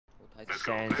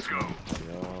sense 問題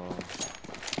咯，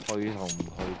去同唔去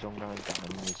中間揀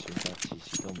嘅選擇次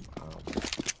次都唔啱。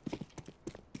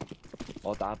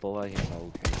我打寶啊，其實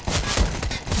OK。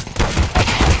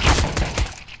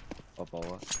我寶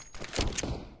啊。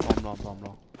幫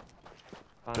咯。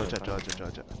仲有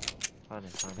隻。翻嚟。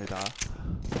你打。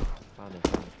翻嚟。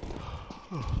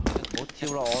唔好跳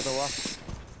落我度啊！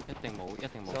一定冇。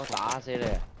想打死你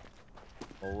啊！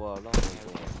冇啊，撈冇。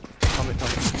後面。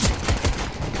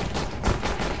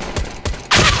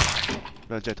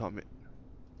兩隻台面。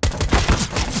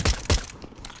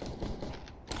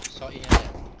所以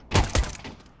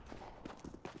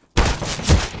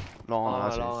浪啊！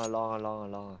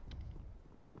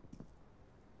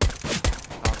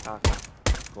加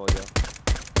過咗。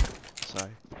細。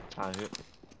殘血。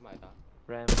埋打。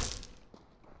Ram。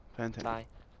Planting。低。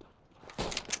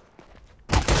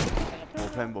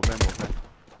冇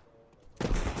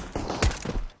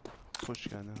plan。push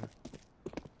緊啊！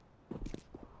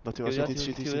落跳啊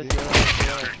！CD。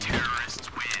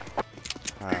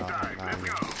係啊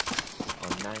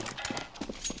，online。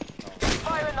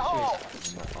Fire in the hole.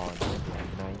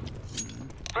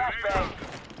 Online。Flashbang.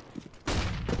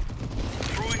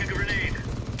 Throwing a grenade.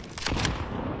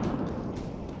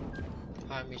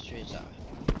 High mysteries are.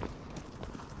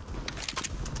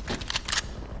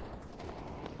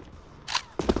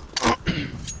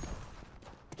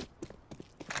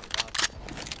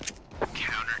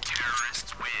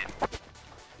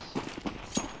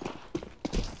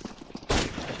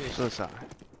 Suicide.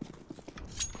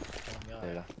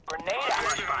 嚟啦！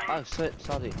啊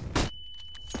 ，sorry。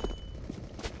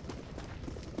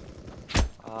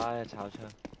唉，炒槍。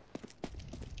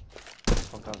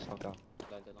放夠。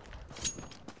兩隻窿。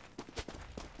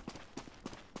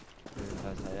睇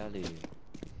一年。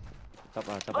執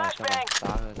啊！打佢！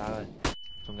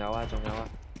仲有啊！行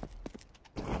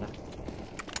啦。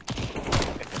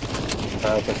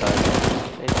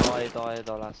A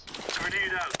多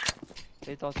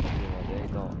last。A 多前面或者 A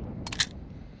多。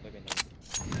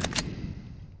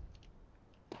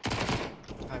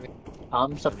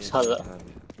37啦。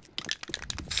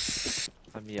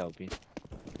下面右邊。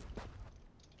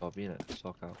左邊啊，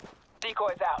塑膠。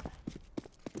Decoys out。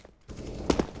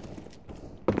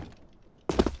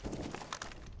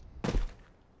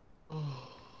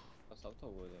個手套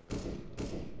嘅啫。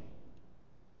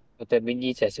我對面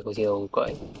呢隻食好似好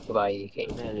貴，220幾。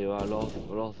咩料啊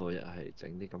 ？Lawful 又係整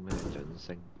啲咁嘅準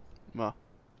星。咩？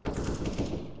超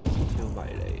迷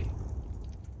你。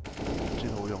先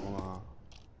好用啊嘛。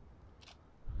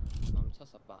78。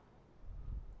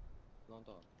攞到。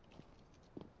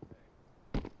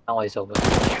等我哋數佢。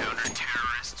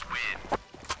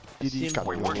呢啲緊要喎。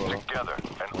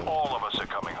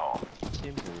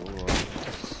先冇喎。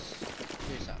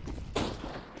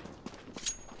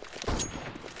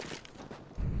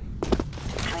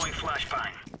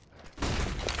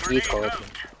呢個。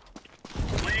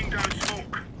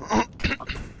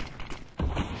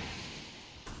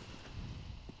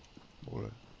冇啦。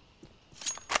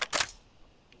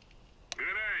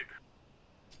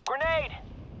Grenade！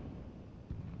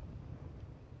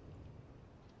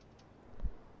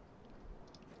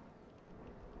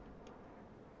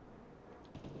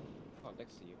 的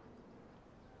士。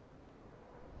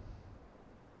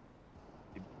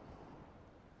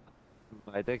唔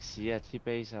係的士啊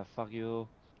 ，T-base 啊 ，fuck you！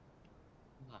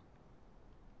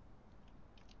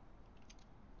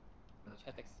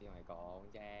 出的士同你講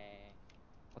啫。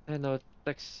我聽到的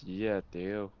士啊，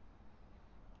屌！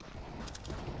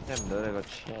聽唔到你個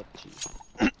chat 字。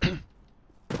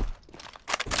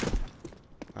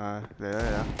嚟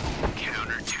啦！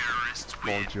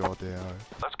望住我哋啊！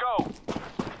 Let's go！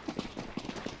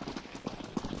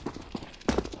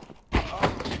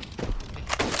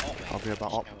 後邊有把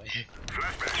惡。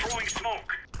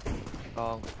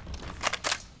當。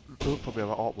都後邊有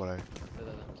把惡喎你。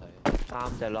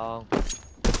3隻咯。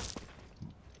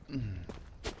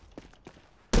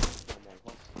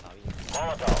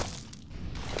Molotov.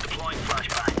 Deploying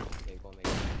flashbang.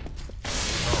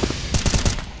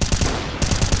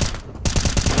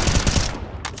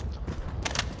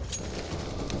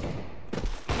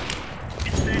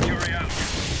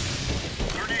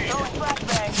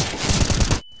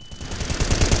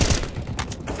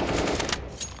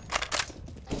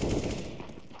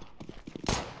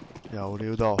 有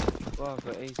料到。哇！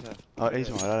佢 A 上。啊 A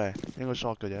上嚟啦你，應該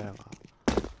short 嘅啫係嘛？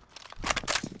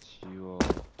似喎。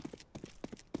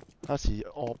他似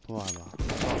op 啊嘛係嘛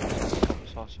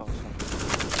 ？short。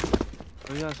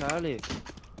佢啊上一年。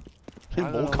你唔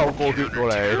好溝過血過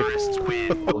嚟。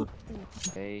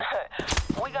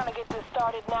We gonna get this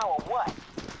started now or what？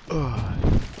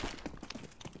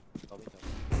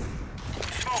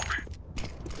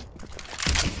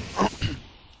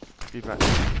 B flat，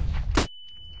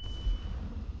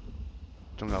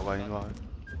仲有㗎應該。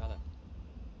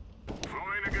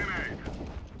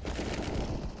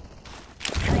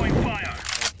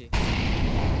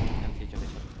MT 準備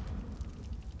出。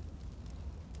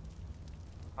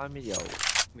啱邊有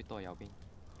，mid 都係右邊。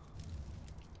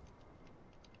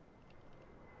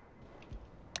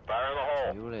屌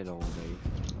你老味！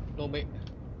老尾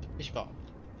H 爆。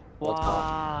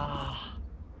哇！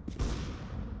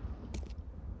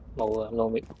冇啊，老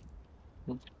尾。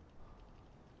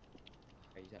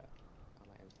係啫，啱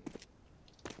埋 MT。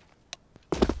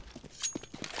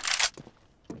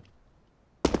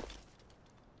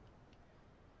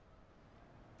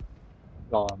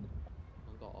浪。講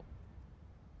到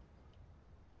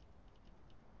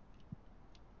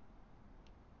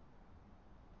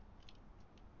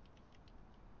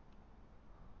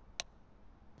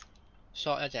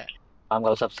short 一隻。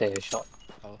394 shot。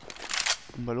好。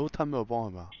唔係老吞喺度幫係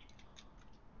嘛？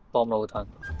幫老吞。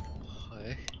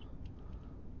係。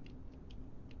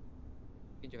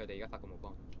跟住佢哋而家發個目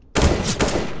光。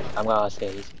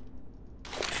394。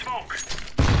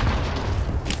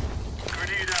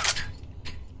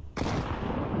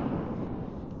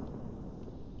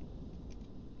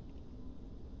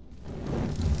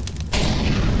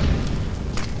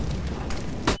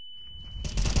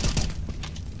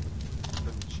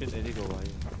穿你呢個位。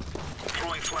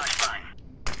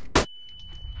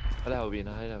喺你後邊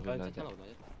啊！喺你後邊兩隻。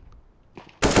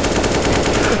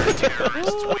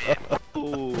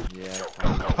哦耶！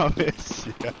關咩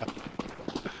事啊？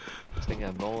情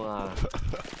人毛啊！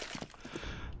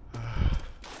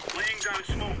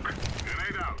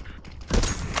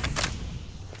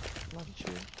安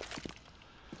全。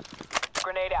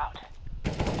Grenade out。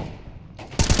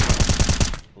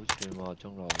好串喎，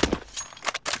中路。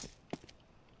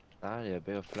打你又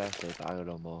俾個 flash 你打佢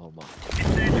老母好冇？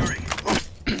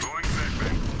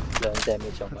兩隻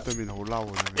未中啊！對面好嬲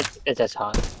啊！一隻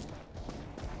橙。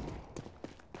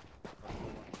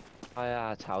係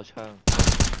啊，炒槍。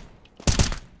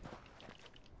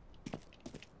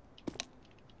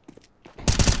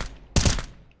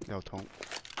又痛。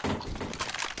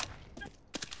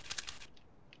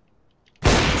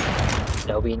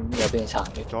右邊橙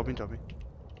嘅。左邊。又痛。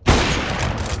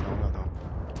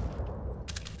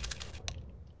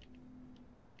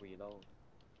reload。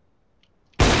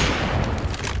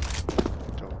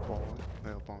做波，喺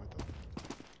度幫佢度。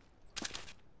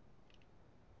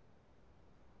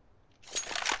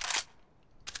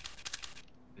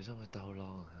小心佢兜浪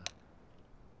啊！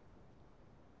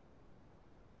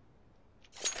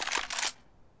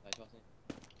嚟錯先。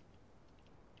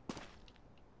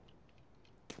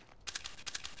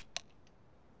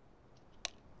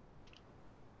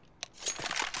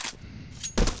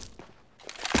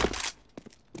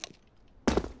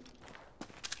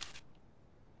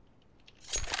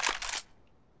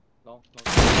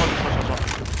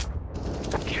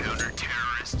Counter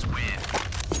terrorists win.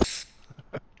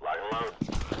 Lock and load.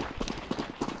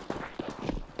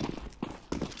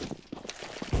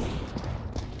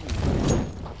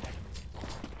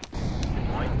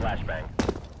 Deploying flashbang.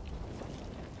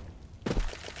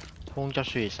 通質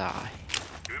輸晒。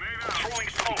逼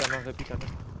緊啦，佢逼緊啦。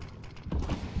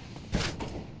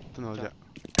真係好隻。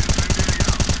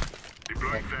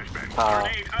啊！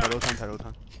睇到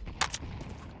吞。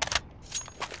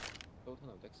都吞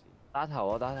流的士。打頭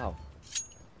啊！打頭。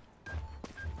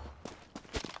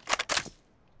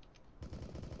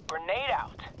Grenade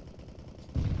out。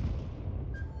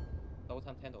都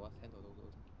吞聽到啊，聽到都。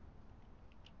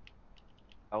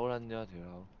扭撚咗條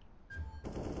樓。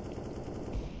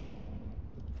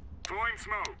Throwing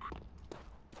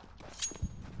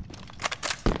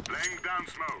smoke。Laying down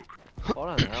smoke。可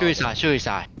能輸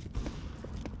晒。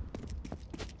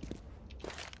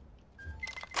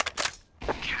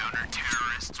Counter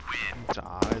terrorists win。渣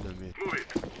喺裏面。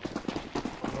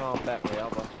啱啱 back 你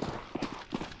up 啊！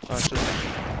啊，出嚟。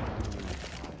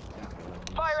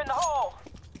Fire in the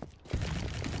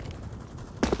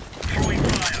hole。Throwing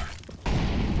fire。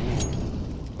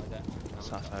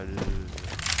殺晒你。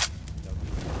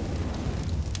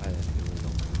係啊，屌你老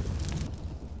母！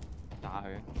打佢。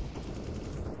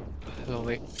老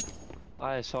尾。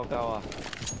唉，塑膠啊！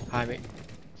下尾。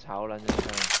炒撚咗槍。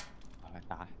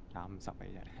打50俾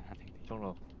啫，中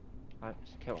路。係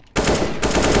kill。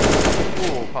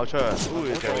哦，炮出，掉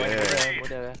嘢，冇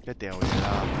掉嘅。一掉嘢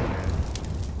啦，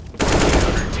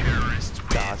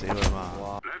炸死佢嘛！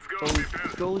哇！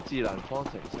高智能方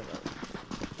程式啊！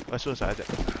喂，輸晒一隻。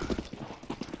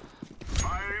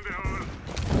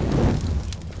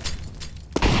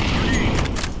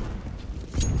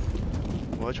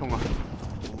冇得衝啊！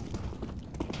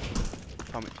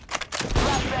後面。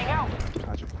Flashbang out. 卡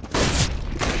住。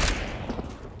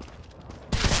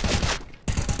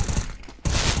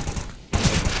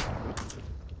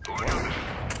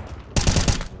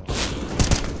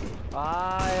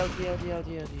啊！有啲。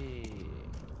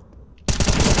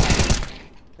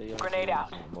死咗 Grenade out.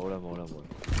 冇啦。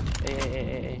A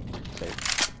死。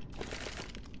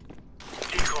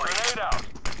 Decoy. Grenade out.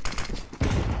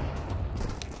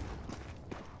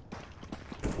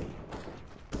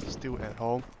 Still at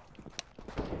home.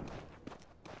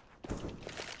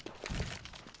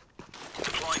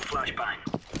 Deploying flashbang.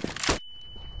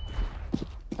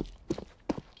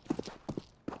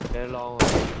 一浪啊！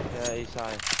一 A 晒。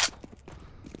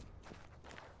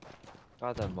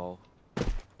加頓冇。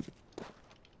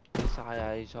A 晒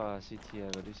啊 A 晒啊 CT 啊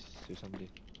嗰啲小心啲。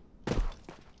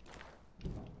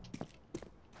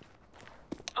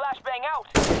 Flashbang out.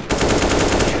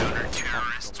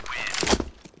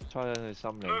 猜緊佢心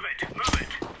理。 Move it.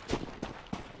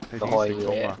 你點成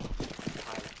功啊？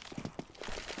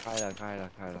開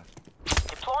啦。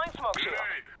 Deploying smoke shield.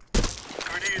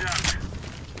 Grenade out.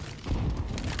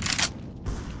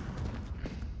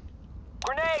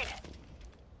 Grenade.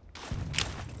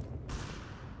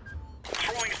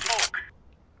 Throwing smoke.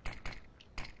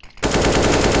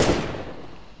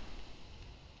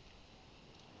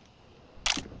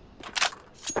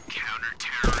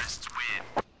 Counter-terrorists win.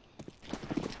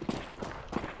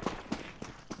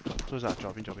 左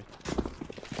邊。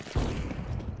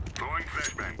 Throwing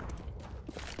flashbang.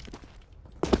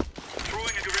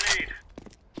 Throwing a grenade.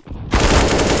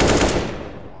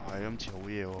 哇，係今次好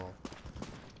嘢喎！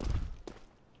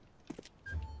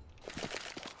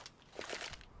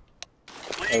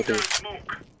 Laying down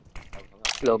smoke.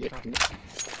 Low mid.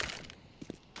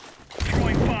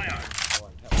 Throwing fire.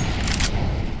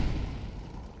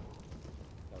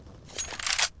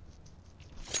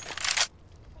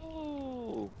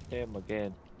 Oh, him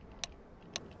again.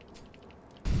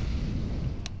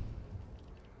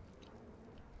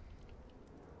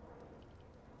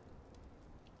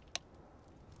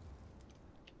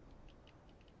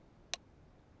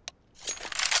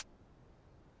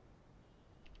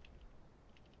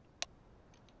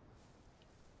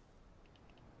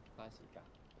 Flashbang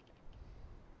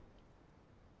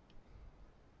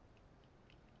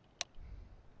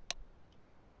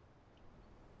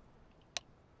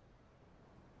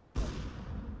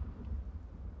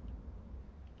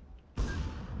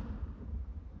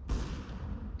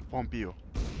幫 B 喎，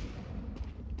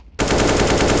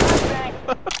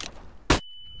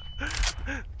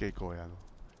幾過癮喎！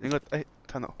應該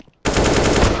tunnel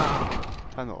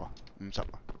啊，50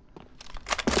啊。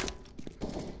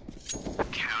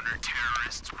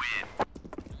 Counter-terrorists win.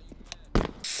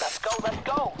 Let's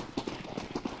go.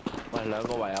 喂，兩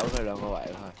個圍毆佢，兩個圍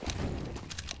毆佢。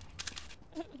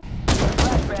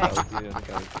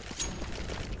 Flashbang.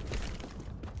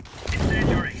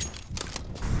 Incendiary.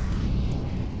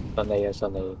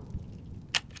 順利。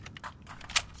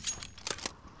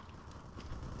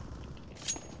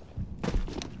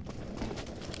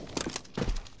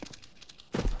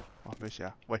哇，咩事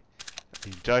啊？喂，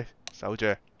連追，守住。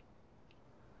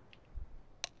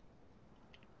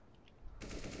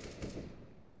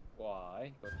哇！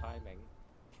個 timing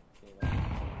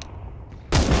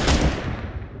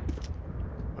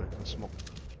喂，smoke。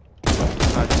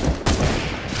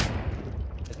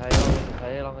你睇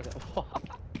嗰隻，哇！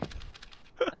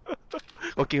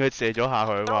我見佢射咗下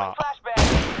佢 Throwing 嘛。 flashbang.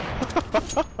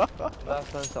 得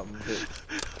分15血。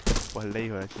喂，匿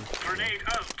佢先。 Grenade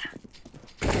out.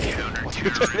 我要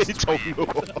將呢中嘅喎。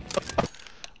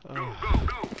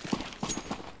 Go.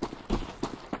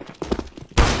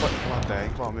 哇頂，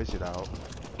關我咩事大佬？冇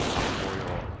嘢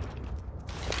喎。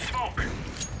 Smoke.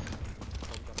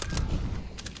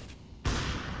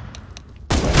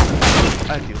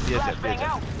 屌呢一隻 Flashbang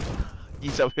out. 20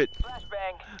血。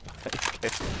 Flashbang.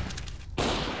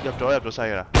 入咗西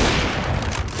㗎啦，20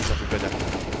血嗰隻。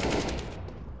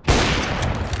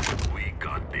 We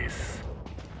got this.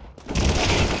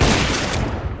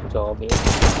 左邊。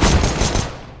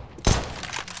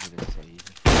佢哋死，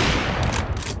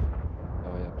又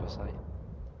入咗西。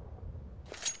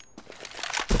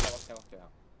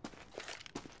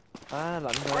啊！撚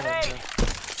咗，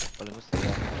我哋冇死啊！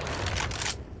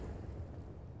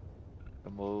有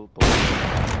冇步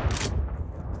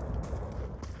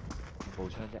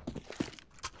槍啫？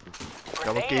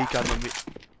有個機根啊，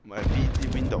唔係 B 啲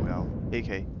window 有 AK。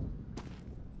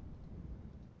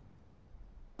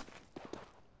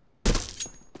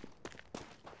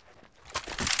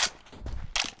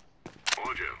 好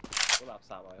垃圾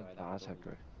啊！因為打一齊佢，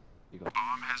呢個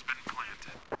Bomb has been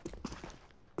planted.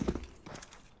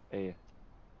 A 啊，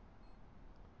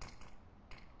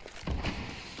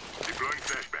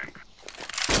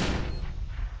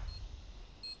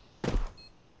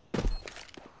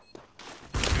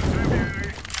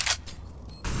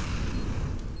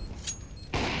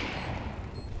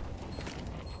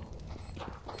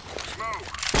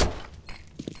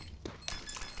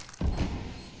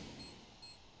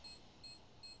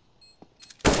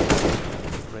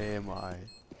埋。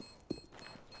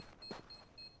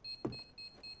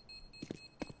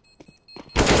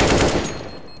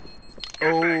哦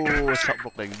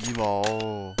，1602冇。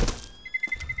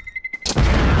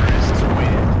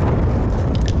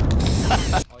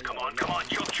Come on, come on,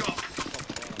 chop chop.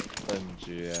 對唔住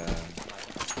啊，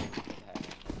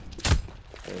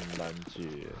對唔撚住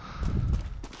啊，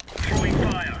 Throwing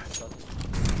fire.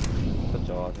 出咗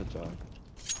啊出咗。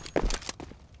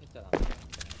一隻男，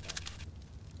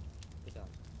一隻男。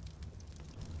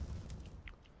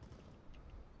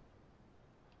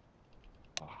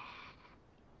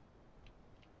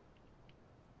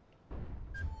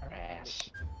Crash。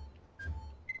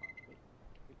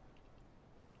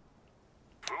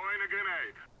 Throwing a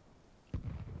grenade.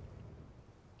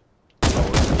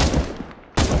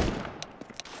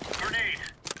 Grenade.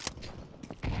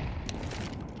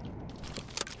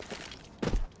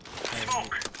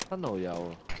 Smoke. 新路有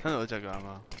啊，聽到隻㗎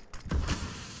嘛？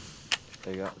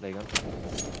嚟緊。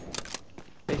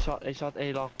A shot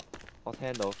A long，我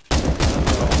聽到。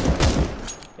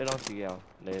A long 自己有，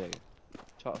你嚟嘅。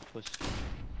shot push。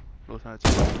老睇下隻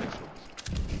Xbox。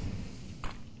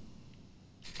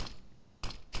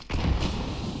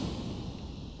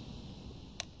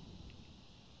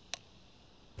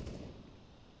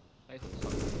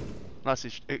那是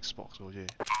Xbox 好似。一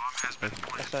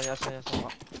箱。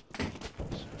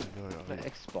咩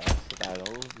Xbox 大佬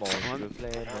望住個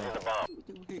plan 啊！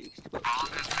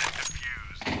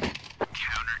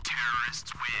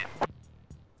 Counter-terrorists win.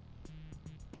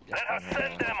 Let us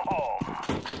send them home.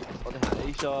 我哋行 A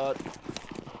shot。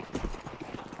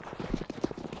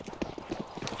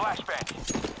 Flashbang.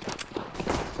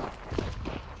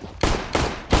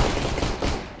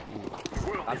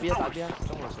 打 B 啊！中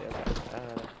路死一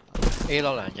隻。 A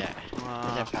落兩隻，一隻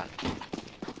哇！拍。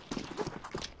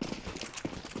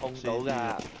控到㗎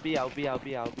 ，B 有 B 入邊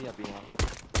有。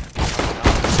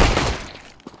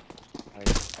係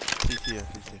CT 啊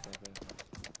CT。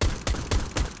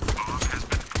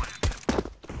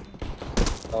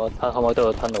我睇可唔可以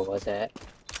到吞路嗰隻？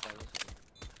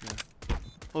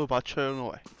我有把槍咯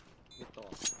喂，呢度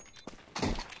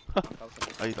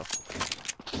喺呢度，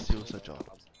消失咗，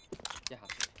一下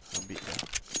響邊啊？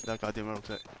而家搞掂啦綠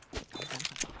色。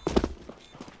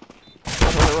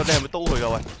喂，你係咪刀佢㗎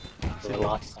喂？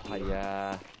哇！係啊，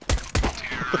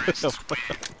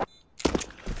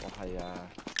我係啊。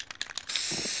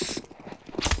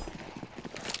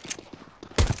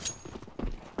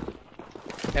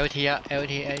 LT 啊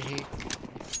 ，LT。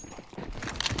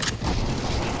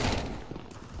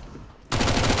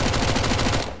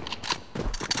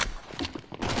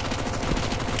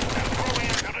 Throwing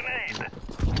a grenade.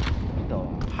 邊度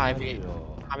啊 High 喎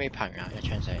B 平啊，一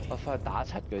槍死。我翻去打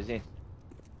柒佢先。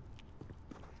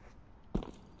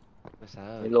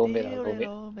你撈咩啊？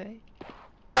撈咩？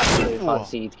追翻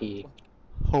CT。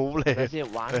好等靚。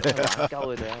先，玩鳩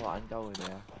佢哋啊！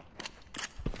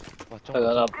哇，中係嗰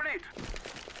粒 Grenade.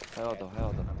 喺我度。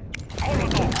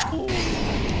 Molotov.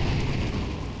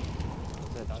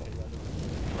 真係中。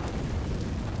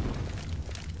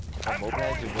唔好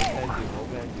plan 住，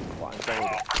玩鳩佢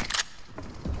哋。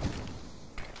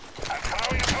 I'm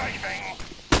throwing a flashbang.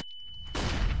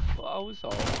 好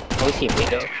爽！好前面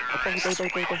都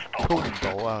攻唔到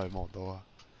啊，佢望到啊。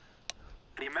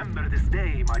Remember this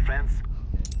day, my friends.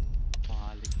 哇！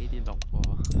你呢啲綠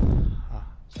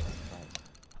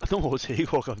喎，都冇死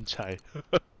過咁滯。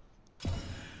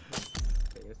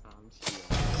俾咗3次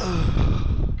啊！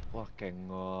哇，勁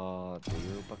喎！屌，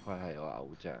不愧係我偶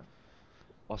像。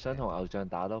我想同偶像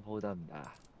打多鋪得唔得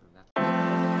啊？唔得。